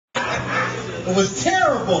It was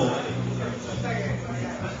terrible.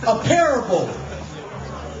 A parable.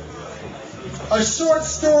 A short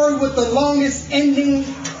story with the longest ending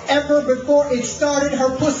ever before it started.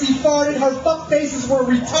 Her pussy farted, her fuck faces were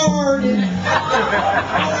retarded.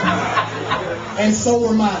 And so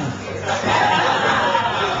were mine.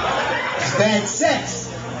 Bad sex.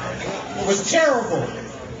 It was terrible.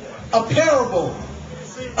 A parable.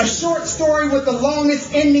 A short story with the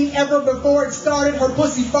longest ending ever before it started. Her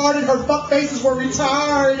pussy farted, her fuck faces were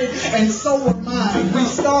retarded, and so were mine. We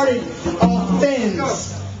started off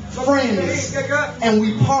friends, and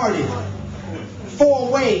we parted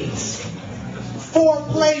 4 ways.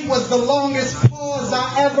 Foreplay was the longest pause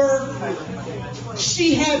I ever.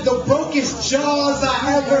 She had the brokest jaws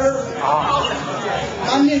I ever.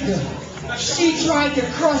 My nigga. She tried to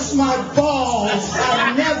crush my balls.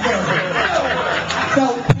 I never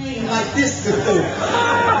felt pain like this before.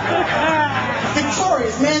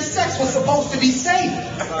 Victorious, man, sex was supposed to be safe.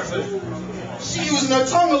 She using her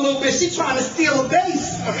tongue a little bit. She trying to steal a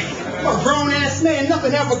base. I'm a grown-ass man.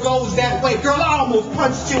 Nothing ever goes that way. Girl, I almost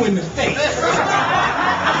punched you in the face.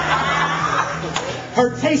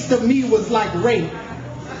 Her taste of me was like rape.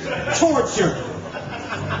 Torture.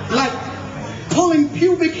 Like pulling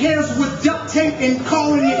pubic hairs with duct tape and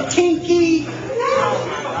calling it kinky.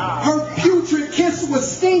 Her putrid kiss was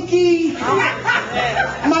stinky.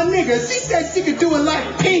 My nigga, she said she could do it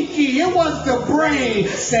like Pinky. It was the brain.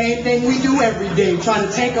 Same thing we do every day, trying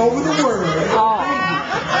to take over the world.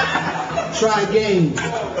 Try again.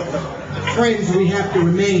 Friends, we have to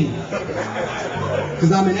remain.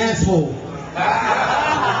 Because I'm an asshole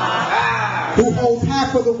who holds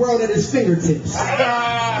half of the world at his fingertips.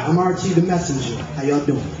 I'm Archie the messenger. How y'all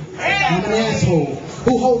doing? I'm an asshole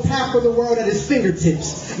who holds half of the world at his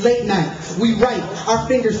fingertips. Late night, we write, our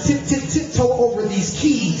fingers tiptoe over these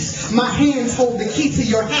keys. My hands hold the key to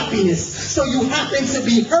your happiness. So you happen to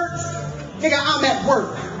be hurt? Nigga, I'm at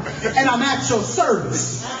work, and I'm at your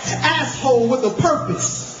service. Asshole with a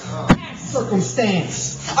purpose. Past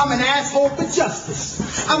circumstance. I'm an asshole for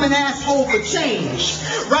justice. I'm an asshole for change.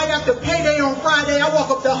 Right after payday on Friday, I walk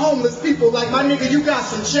up to homeless people like, my nigga, you got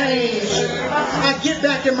some change. I get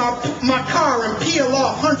back in my car and peel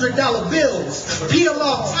off $100 bills. Peel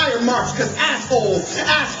off tire marks, cause asshole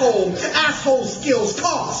skills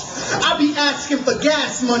cost. I be asking for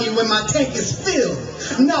gas money when my tank is filled.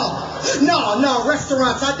 No,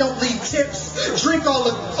 restaurants, I don't leave tips. Drink all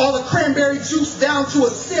the cranberry juice down to a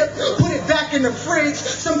sip. Put it back in the fridge.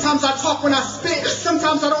 Sometimes I talk when I spit.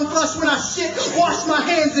 Sometimes I don't flush when I shit. Wash my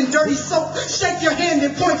hands in dirty soap. Shake your hand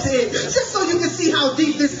and point to it. Just so you can see how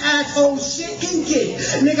deep this asshole shit can get.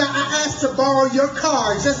 Nigga, I asked to borrow your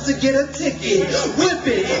car just to get a ticket. Whip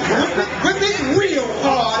it real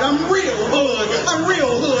hard. I'm real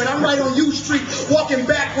hood. I'm right on U Street, walking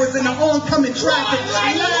backwards in the oncoming traffic,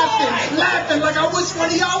 laughing like I wish one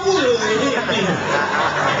of y'all would hit me.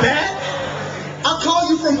 Back? I'll call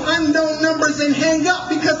you from unknown numbers and hang up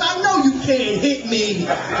because I know you can't hit me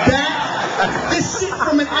back. This shit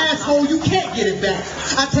from an asshole, you can't get it back.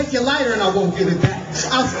 I'll take your lighter and I won't give it back.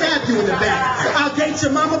 I'll stab you in the back. I'll date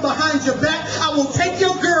your mama behind your back. I will take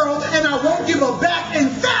your girl and I won't give her back. In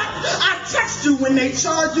fact, I text you when they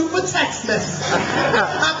charge you for text messages.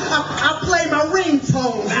 I play my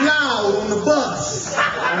ringtones loud on the bus.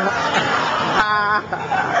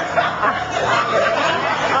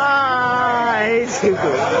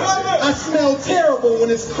 I smell terrible when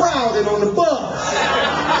it's crowded on the bus.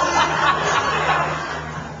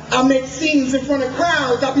 I make scenes in front of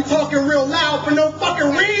crowds. I be talking real loud for no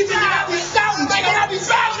fucking reason. I be shouting, nigga. I be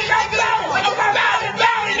shouting, nigga. I'm loud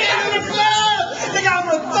in the club. Nigga, I'm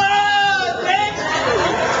a thug, nigga.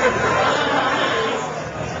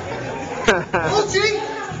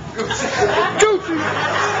 Gucci.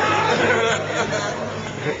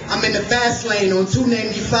 I'm in the fast lane on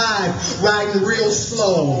 295, riding real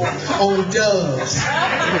slow on dubs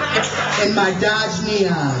in my Dodge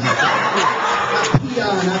Neon.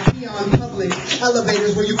 I pee on public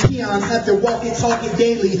elevators where you peons have to walk it, talk it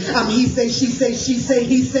daily. I'm he say, she say,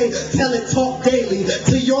 he say, tell it, talk daily.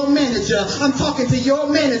 To your manager, I'm talking to your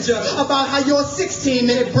manager about how your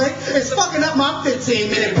 16-minute break is fucking up my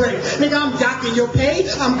 15-minute break. Nigga, I'm docking your pay,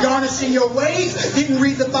 I'm garnishing your wage. Didn't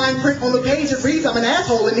read the fine print on the page, it reads I'm an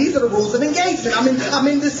asshole and these are the rules of engagement. I'm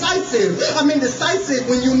indecisive. I'm indecisive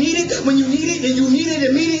when you need it, and you need it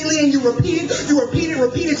immediately, and you repeat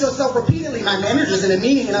it yourself repeatedly. My manager's in a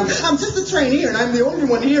meeting, and I'm just a trainee, and I'm the only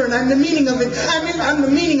one here, and I'm the meaning of it. I'm the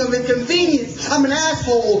meaning of inconvenience. I'm an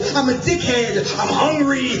asshole. I'm a dickhead. I'm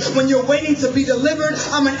hungry when you're waiting to be delivered.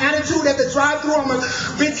 I'm an attitude at the drive-thru. I'm a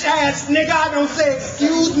bitch ass nigga. I don't say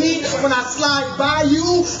excuse me when I slide by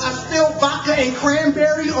you. I still vodka and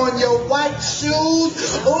cranberry on your white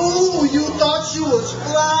shoes. Ooh, you thought you was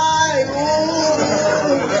fly.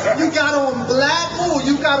 Ooh, you got on black. Ooh,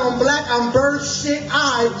 you got on black. I'm bird shit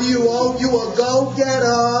eye view. Oh, you a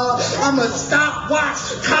go-getter. I'm a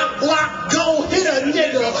stopwatch, cop block, go hit a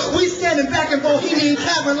nigga. We standing back in Bohemian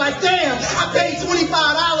Cavern like, damn, I paid $25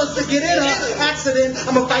 to get in a accident.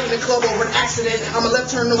 I'm a fight in the club over an accident. I'm a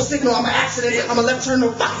left turn, no signal, I'm an accident. I'm a left turn,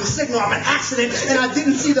 no fucking signal, I'm an accident. And I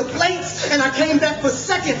didn't see the plates, and I came back for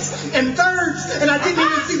seconds and thirds, and I didn't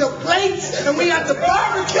even see the plates, and we had the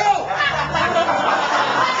barbecue.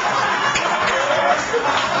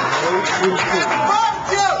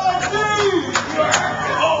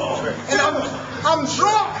 And I'm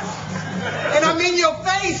drunk, and I'm in your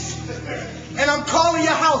face. And I'm calling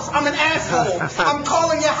your house. I'm an asshole. I'm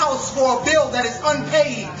calling your house for a bill that is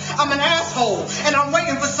unpaid. I'm an asshole. And I'm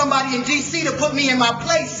waiting for somebody in D.C. to put me in my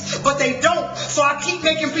place, but they don't. So I keep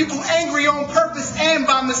making people angry on purpose and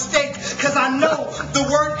by mistake, because I know the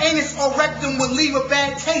word anus or rectum would leave a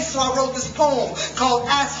bad taste. So I wrote this poem called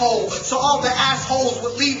Asshole, so all the assholes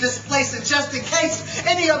would leave this place. And just in case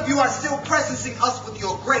any of you are still presencing us with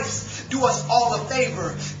your grace, do us all a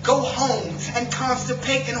favor. Go home and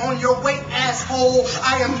constipate, and on your way, asshole,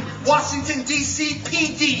 I am Washington, D.C.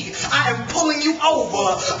 PD. I am pulling you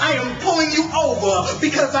over. I am pulling you over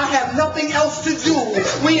because I have nothing else to do.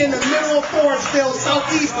 We in the middle of Forestville,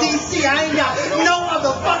 Southeast D.C. I ain't got no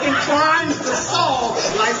other fucking crimes to solve.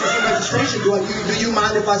 License and registration. Do you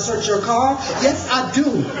mind if I search your car? Yes, I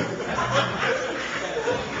do.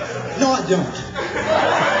 No, I don't.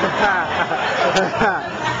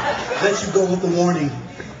 Let you go with the warning.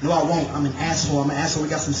 No, I won't. I'm an asshole. I'm an asshole. We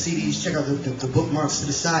got some CDs. Check out the bookmarks to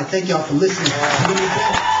the side. Thank y'all for listening.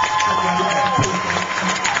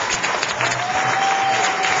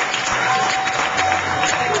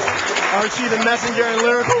 Archie the Messenger and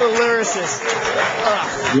Lyrical the Lyricist.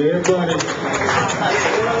 Yeah, buddy.